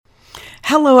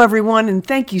Hello, everyone, and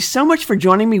thank you so much for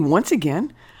joining me once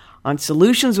again on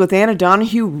Solutions with Anna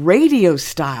Donahue radio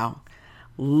style.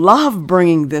 Love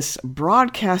bringing this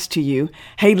broadcast to you.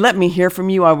 Hey, let me hear from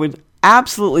you. I would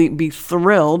absolutely be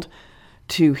thrilled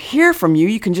to hear from you.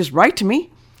 You can just write to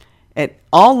me at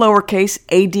all lowercase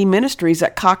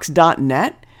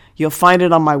administries@cox.net. You'll find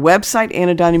it on my website,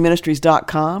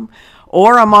 annadonahue.com,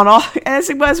 or I'm on all,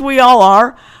 as we all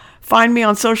are. Find me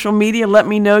on social media. Let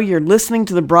me know you're listening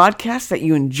to the broadcast, that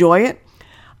you enjoy it.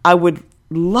 I would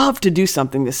love to do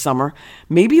something this summer.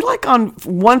 Maybe like on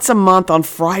once a month on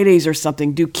Fridays or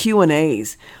something, do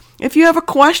Q&As. If you have a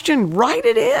question, write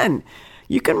it in.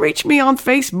 You can reach me on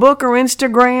Facebook or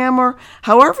Instagram or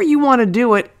however you want to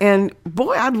do it. And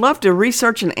boy, I'd love to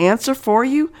research an answer for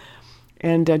you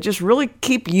and just really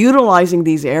keep utilizing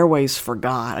these airways for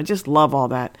God. I just love all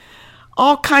that.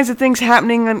 All kinds of things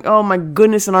happening, and oh my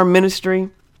goodness, in our ministry.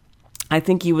 I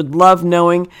think you would love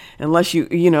knowing, unless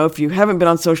if you haven't been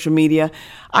on social media,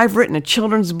 I've written a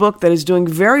children's book that is doing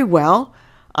very well.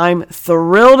 I'm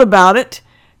thrilled about it.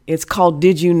 It's called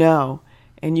Did You Know?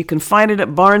 And you can find it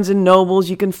at Barnes & Nobles.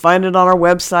 You can find it on our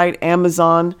website,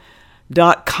 Amazon.com,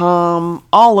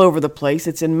 all over the place.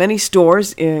 It's in many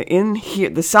stores in here,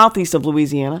 the southeast of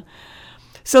Louisiana.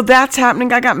 So that's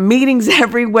happening. I got meetings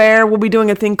everywhere. We'll be doing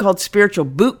a thing called Spiritual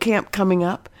Boot Camp coming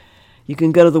up. You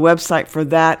can go to the website for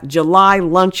that. July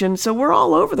luncheon. So we're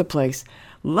all over the place.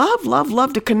 Love, love,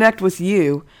 love to connect with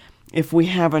you if we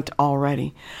haven't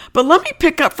already. But let me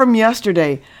pick up from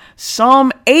yesterday.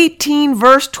 Psalm 18,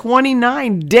 verse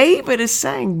 29. David is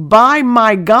saying, by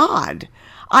my God,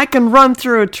 I can run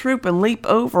through a troop and leap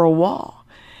over a wall.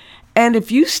 And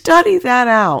if you study that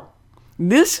out,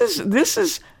 this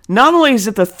is not only is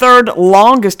it the third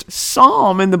longest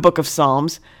psalm in the book of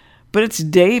Psalms, but it's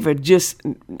David just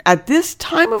at this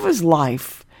time of his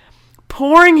life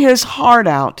pouring his heart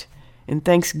out in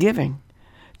thanksgiving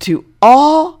to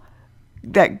all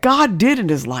that God did in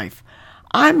his life.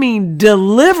 I mean,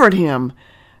 delivered him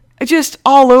just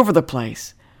all over the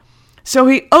place. So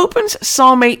he opens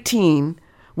Psalm 18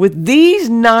 with these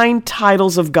 9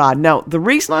 titles of God. Now, the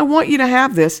reason I want you to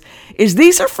have this is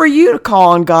these are for you to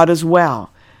call on God as well.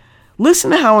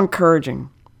 Listen to how encouraging.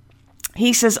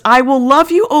 He says, I will love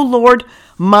you, O Lord,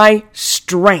 my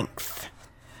strength.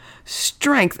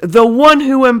 Strength, the one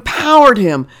who empowered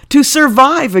him to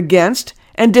survive against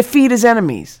and defeat his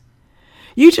enemies.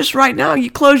 You just right now,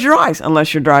 you close your eyes,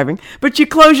 unless you're driving, but you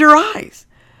close your eyes.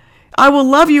 I will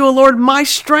love you, O Lord, my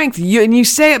strength. And you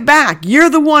say it back. You're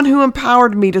the one who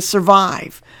empowered me to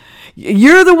survive.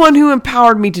 You're the one who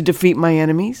empowered me to defeat my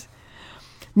enemies.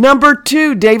 Number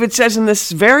 2, David says in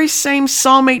this very same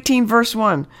Psalm 18, verse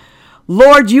 1,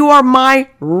 Lord, you are my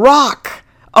rock,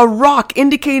 a rock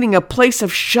indicating a place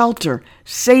of shelter,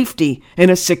 safety,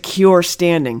 and a secure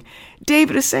standing.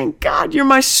 David is saying, God, you're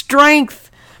my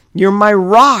strength. You're my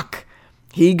rock.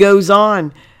 He goes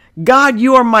on, God,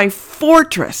 you are my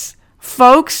fortress.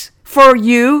 Folks, for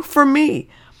you, for me.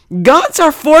 God's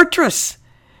our fortress.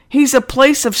 He's a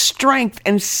place of strength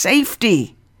and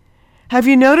safety. Have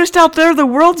you noticed out there the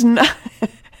world's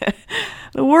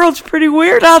pretty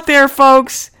weird out there,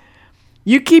 folks.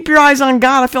 You keep your eyes on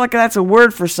God. I feel like that's a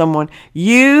word for someone.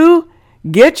 You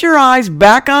get your eyes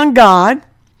back on God.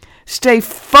 Stay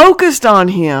focused on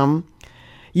Him.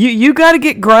 You got to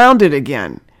get grounded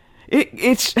again.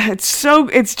 It's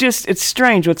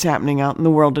strange what's happening out in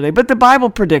the world today. But the Bible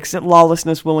predicts that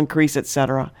lawlessness will increase,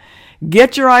 etc.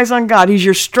 Get your eyes on God. He's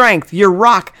your strength, your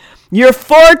rock, your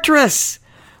fortress.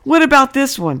 What about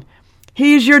this one?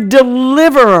 He is your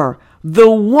deliverer, the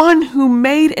one who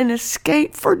made an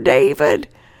escape for David.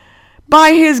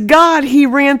 By his God, he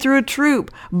ran through a troop.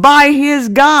 By his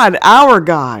God, our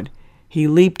God, he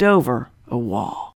leaped over a wall.